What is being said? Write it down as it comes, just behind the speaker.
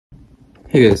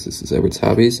Hey guys, this is Edward's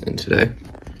Hobbies, and today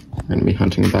we're going to be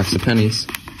hunting a box of pennies.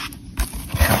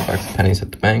 Got a box of pennies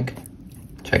at the bank.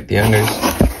 Check the unders.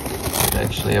 I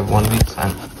actually have 1 week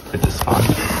sent, which is fun.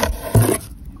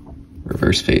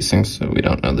 Reverse facing, so we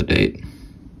don't know the date.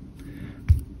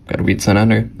 Got a wheat cent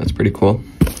under, that's pretty cool.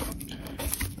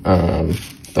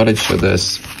 Thought I'd show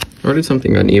this. I ordered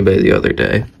something on eBay the other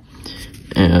day,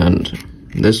 and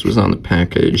this was on the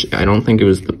package. I don't think it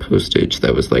was the postage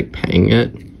that was like paying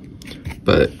it,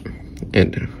 but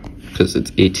because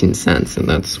it's 18 cents and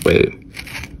that's way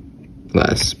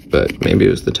less, but maybe it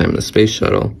was the time of the space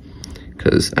shuttle,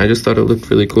 because I just thought it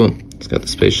looked really cool. It's got the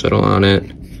space shuttle on it,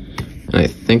 and I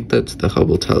think that's the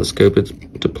Hubble telescope it's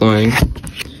deploying.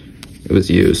 It was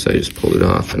used, so I just pulled it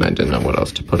off, and I didn't know what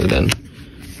else to put it in.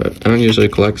 But I don't usually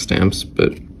collect stamps,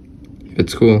 but if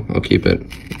it's cool, I'll keep it.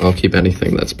 I'll keep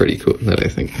anything that's pretty cool, that I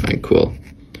find cool.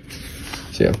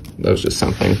 So yeah, that was just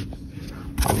something.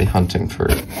 I'll be hunting for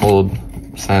old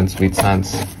cents, wheat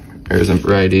cents, errors and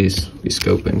varieties, be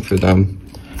scoping for them.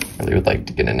 I really would like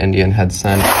to get an Indian head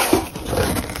cent, but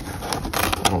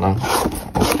I don't know.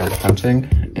 I'll start hunting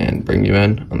and bring you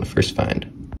in on the first find.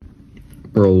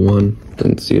 Roll 1,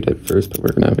 didn't see it at first, but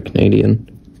we're gonna have a Canadian.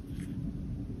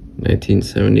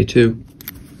 1972,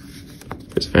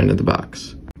 first find of the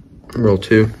box. Roll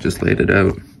 2, just laid it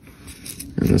out.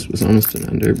 And this was almost an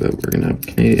under, but we're gonna have a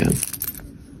Canadian.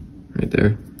 Right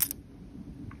there.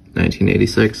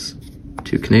 1986,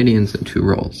 2 Canadians and 2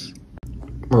 rolls.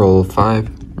 Roll 5,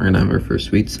 we're gonna have our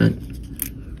first wheat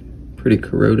cent. Pretty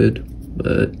corroded,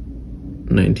 but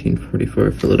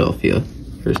 1944 Philadelphia,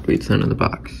 first wheat cent in the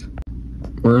box.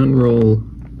 We're on roll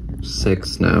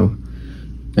 6 now,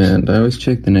 and I always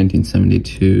check the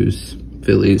 1972's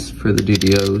Phillies for the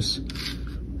DDOs,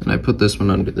 and I put this one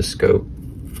under the scope.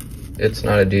 It's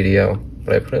not a DDO,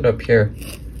 but I put it up here.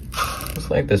 It's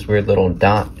like this weird little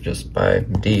dot just by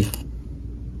D.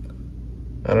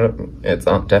 It's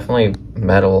definitely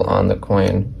metal on the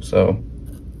coin, so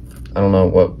I don't know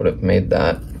what would have made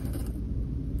that.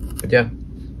 But yeah,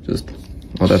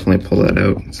 I'll definitely pull that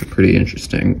out. It's a pretty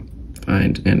interesting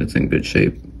find, and it's in good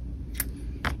shape.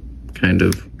 Kind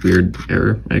of weird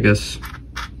error, I guess.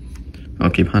 I'll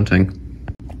keep hunting.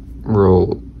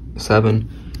 Roll 7,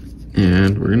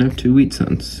 and we're gonna have 2 wheat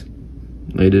cents.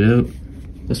 Laid it out.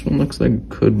 This one looks like it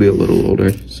could be a little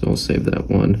older, so I'll save that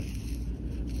one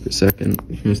for a second.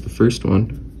 Here's the first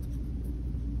one.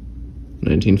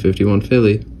 1951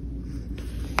 Philly.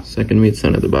 Second wheat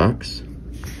cent of the box.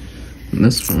 And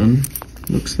this one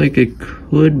looks like it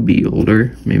could be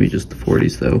older. Maybe just the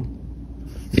 40s though.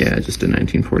 Yeah, just a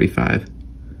 1945.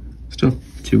 Still,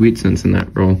 2 wheat cents in that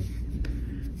roll.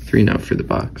 3 now for the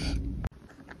box.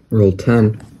 Roll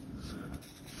 10.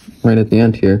 Right at the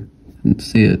end here. Didn't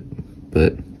see it,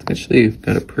 but it's actually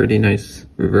got a pretty nice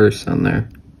reverse on there.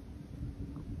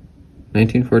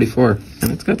 1944,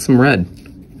 and it's got some red.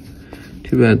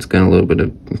 Too bad it's got a little bit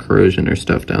of corrosion or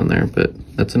stuff down there, but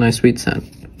that's a nice wheat cent.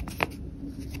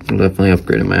 I'll definitely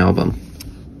upgrade in my album.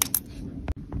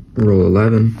 Roll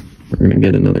 11, we're gonna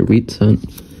get another wheat cent.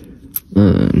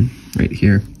 Right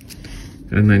here.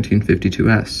 Got a 1952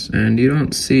 S, and you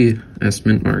don't see S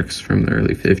mint marks from the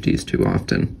early 50s too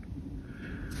often.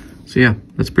 So yeah,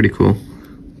 that's pretty cool.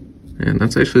 And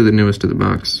that's actually the newest of the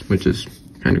box, which is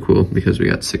kind of cool because we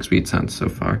got 6 wheat cents so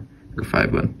far, or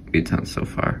 5 wheat cents so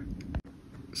far.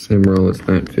 Same roll as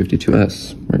that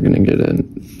 52S. We're gonna get a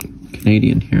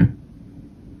Canadian here.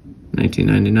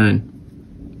 1999.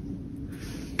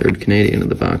 3rd Canadian of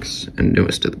the box and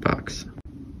newest of the box.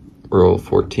 Roll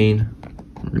 14.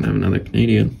 We're gonna have another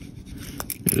Canadian.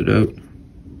 Get it out.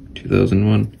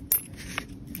 2001.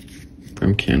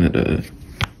 From Canada.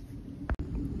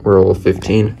 Roll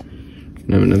 15.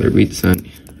 And have another wheat cent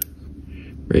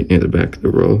right near the back of the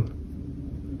roll.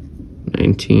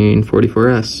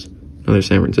 1944S. Another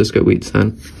San Francisco wheat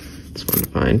cent. It's fun to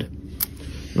find.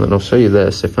 And then I'll show you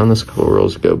this. I found this a couple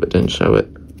rolls ago but didn't show it.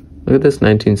 Look at this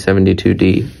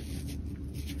 1972D.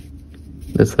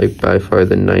 That's like by far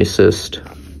the nicest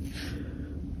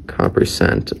copper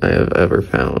cent I have ever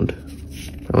found.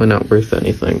 Probably not worth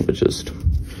anything, but just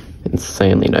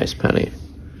insanely nice penny.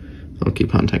 I'll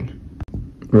keep hunting.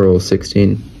 Roll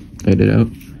 16, laid it out.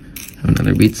 Have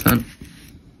another wheat cent.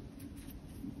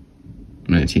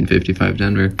 1955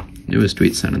 Denver, newest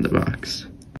wheat cent in the box.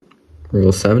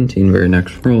 Roll 17, very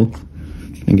next roll,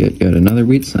 and get another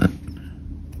wheat cent.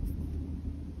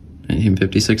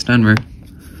 1956 Denver.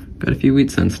 Got a few wheat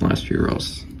cents in the last few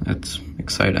rolls. That's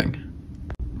exciting.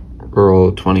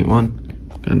 Roll 21,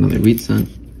 got another wheat cent.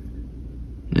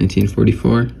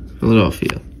 1944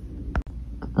 Philadelphia.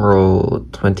 Roll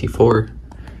 24,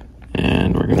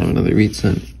 and we're gonna have another wheat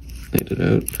cent. laid it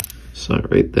out. Saw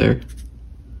it right there.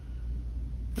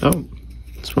 Oh,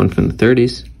 it's one from the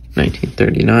 30s,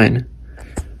 1939.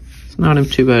 It's not in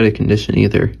too bad a condition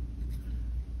either.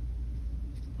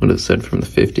 Would have said from the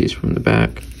 50s from the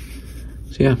back.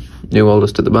 So yeah, new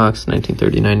oldest of the box,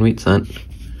 1939 wheat cent.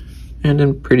 And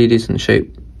in pretty decent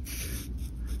shape.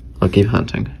 I'll keep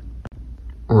hunting.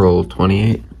 Roll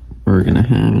 28. We're gonna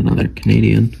have another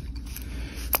Canadian.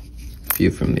 View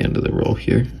from the end of the roll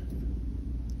here.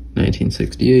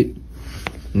 1968.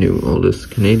 New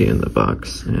oldest Canadian in the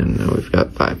box, and now we've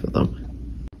got 5 of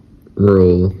them.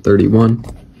 Roll 31.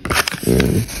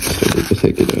 And so we just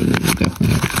take it out, and we definitely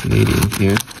have a Canadian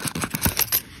here.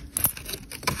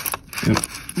 Yep,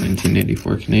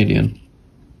 1984 Canadian.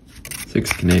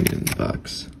 6 Canadian in the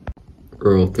box.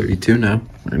 Roll 32 now.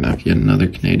 We're gonna have yet another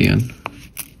Canadian.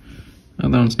 Oh,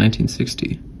 that one's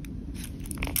 1960.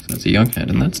 So that's a young head,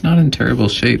 and that's not in terrible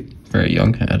shape for a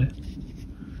young head.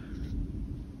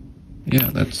 Yeah,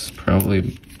 that's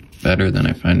probably better than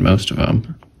I find most of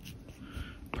them.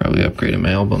 Probably upgraded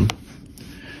my album.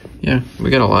 Yeah, we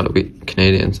got a lot of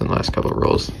Canadians in the last couple of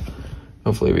rolls.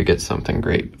 Hopefully we get something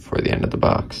great before the end of the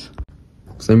box.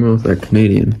 Same roll with that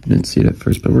Canadian. Didn't see it at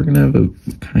first, but we're gonna have a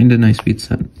kind of nice wheat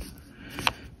cent.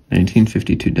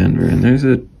 1952 Denver, and there's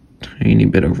a tiny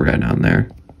bit of red on there.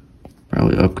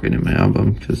 Probably upgraded my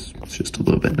album because it's just a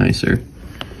little bit nicer.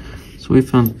 So we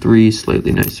found 3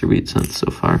 slightly nicer wheat cents so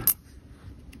far.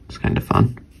 It's kind of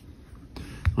fun.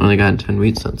 Only got 10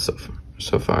 wheat cents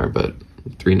so far, but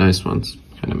 3 nice ones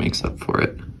kind of makes up for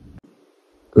it.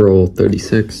 Roll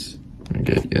 36. I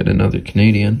get yet another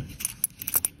Canadian.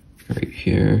 Right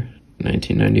here,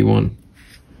 1991.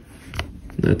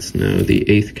 That's now the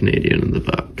 8th Canadian in the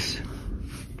box.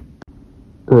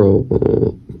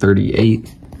 Roll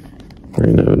 38. Right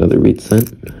now another wheat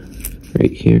cent.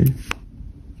 Right here.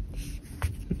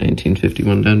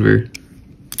 1951 Denver.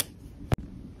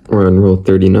 We're on roll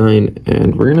 39,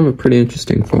 and we're gonna have a pretty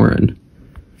interesting foreign.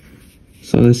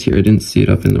 So this here, I didn't see it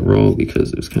up in the roll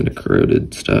because it was kind of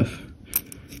corroded stuff.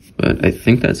 But I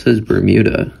think that says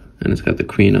Bermuda, and it's got the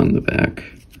queen on the back,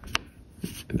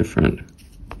 at the front.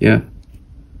 Yeah.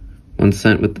 1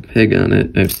 cent with the pig on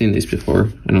it. I've seen these before.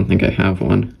 I don't think I have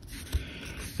one.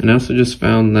 And I also just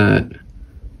found that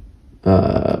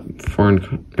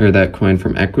that coin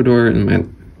from Ecuador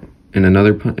in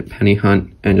another penny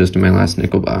hunt, and just in my last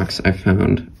nickel box, I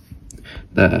found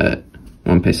that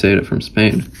 1 peseta from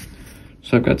Spain.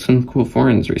 So I've got some cool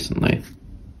foreigns recently.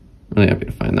 Really happy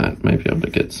to find that. Might be able to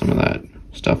get some of that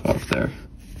stuff off there.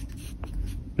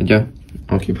 But yeah,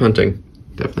 I'll keep hunting.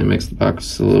 Definitely makes the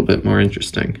box a little bit more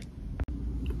interesting.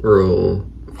 Roll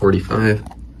 45.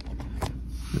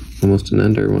 Almost an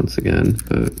ender once again,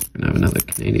 but we're gonna have another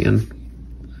Canadian.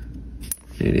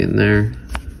 Canadian there.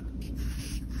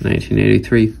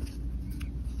 1983.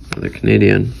 Another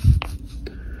Canadian.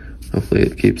 Hopefully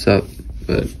it keeps up,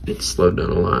 but it's slowed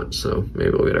down a lot, so maybe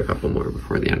we'll get a couple more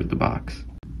before the end of the box.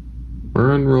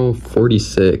 We're on roll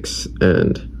 46,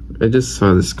 and I just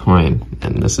saw this coin,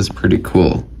 and this is pretty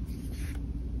cool.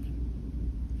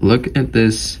 Look at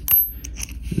this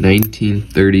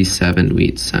 1937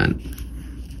 wheat cent.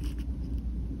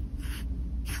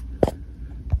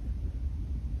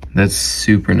 That's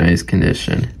super nice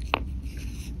condition.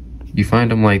 You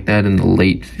find them like that in the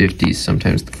late 50s,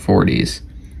 sometimes the 40s,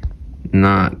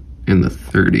 not in the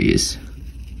 30s.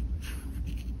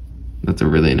 That's a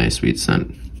really nice wheat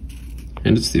cent.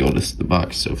 And it's the oldest of the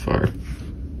box so far.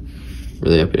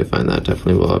 Really happy to find that.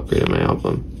 Definitely will upgrade my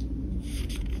album.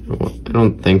 I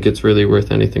don't think it's really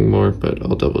worth anything more, but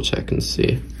I'll double check and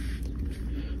see.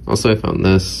 Also, I found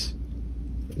this.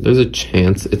 There's a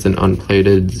chance it's an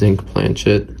unplated zinc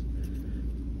planchet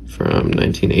from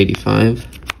 1985,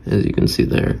 as you can see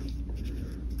there.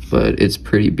 But it's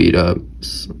pretty beat up.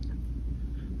 It's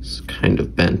kind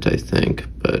of bent, I think,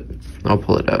 but I'll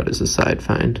pull it out as a side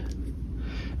find.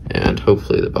 And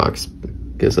hopefully the box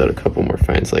gives out a couple more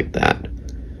finds like that.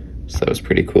 So that was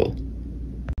pretty cool.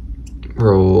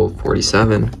 Roll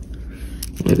 47.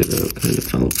 Let it out, kind of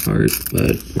fell apart,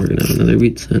 but we're gonna have another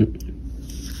wheat cent.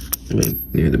 Right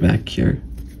near the back here.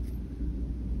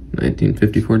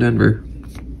 1954 Denver.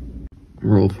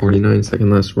 Roll 49, second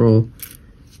last roll.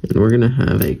 And we're gonna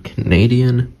have a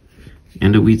Canadian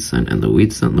and a wheat cent, and the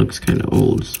wheat cent looks kind of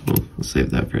old, so I'll save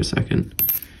that for a second.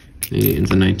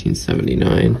 Canadian's a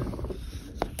 1979.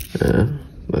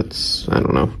 That's, I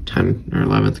don't know, 10th or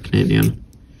 11th Canadian.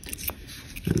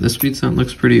 And this wheat cent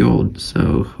looks pretty old,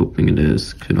 so hoping it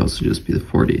is. Could also just be the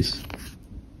 40s.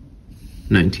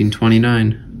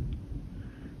 1929.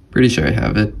 Pretty sure I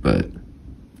have it, but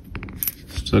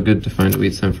still good to find a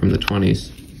wheat cent from the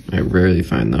 20s. I rarely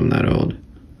find them that old.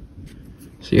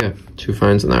 So yeah, 2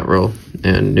 finds in that roll,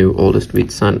 and new oldest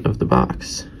wheat cent of the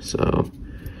box. So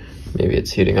maybe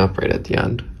it's heating up right at the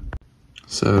end.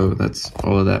 So that's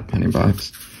all of that penny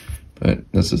box.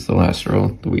 But this is the last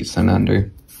roll, the wheat cent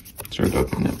ender. Started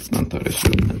opening it, but I thought I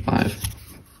should open it live.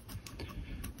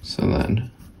 So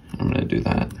then I'm gonna do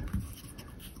that.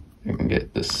 I can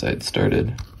get this side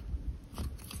started,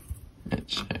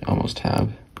 which I almost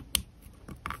have.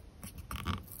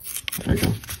 There we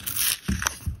go.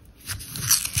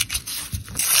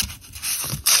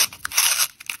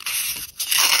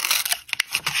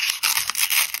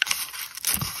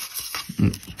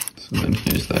 So then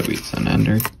here's that wheat cent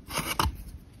ender.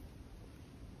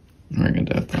 We're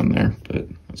gonna have down there, but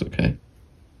that's okay.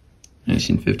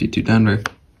 1952 Denver.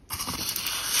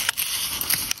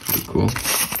 Pretty cool.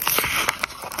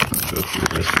 Let's go through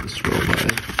the rest of this roll by.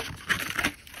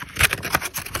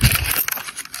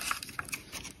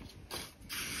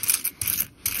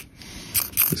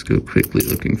 Let's go quickly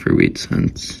looking for wheat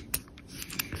cents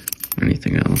or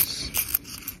anything else.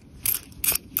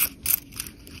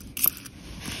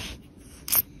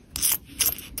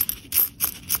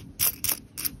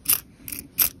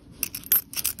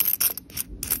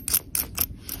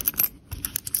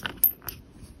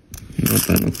 Nope,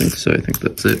 I don't think so. I think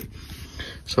that's it.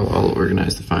 So I'll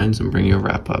organize the finds and bring you a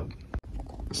wrap up.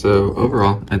 So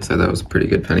overall, I'd say that was a pretty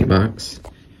good penny box.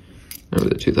 There were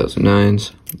the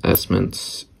 2009s, the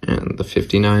estimates, and the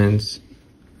 59s.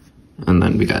 And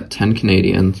then we got 10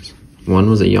 Canadians. One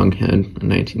was a young head in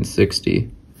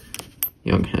 1960.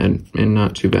 Young head, in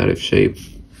not too bad of shape.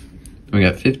 We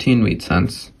got 15 wheat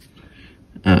cents.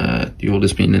 The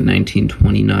oldest being in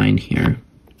 1929 here.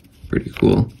 Pretty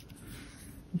cool.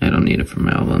 I don't need it for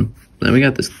my album. Then we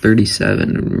got this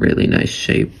 37 in really nice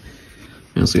shape.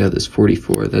 We also got this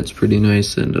 44, that's pretty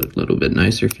nice, and a little bit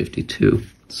nicer, 52.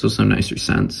 So some nicer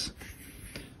cents.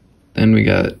 Then we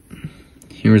got,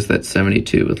 here's that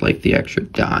 72 with like the extra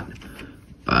dot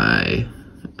by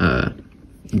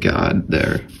God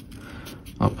there.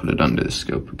 I'll put it under the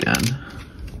scope again,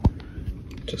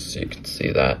 just so you can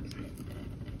see that.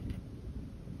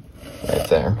 Right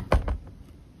there.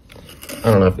 I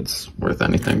don't know if it's worth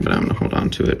anything, but I'm gonna hold on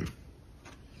to it.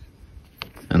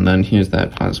 And then here's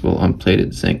that possible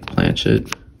unplated zinc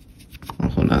planchet. I'll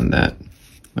hold on to that.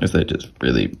 There's that just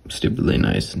really stupidly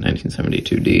nice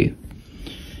 1972D.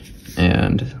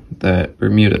 And that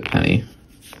Bermuda penny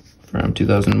from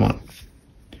 2001.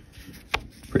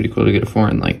 Pretty cool to get a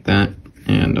foreign like that,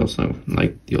 and also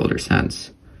like the older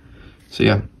cents. So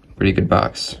yeah, pretty good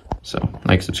box. So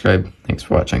like, subscribe, thanks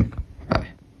for watching, bye.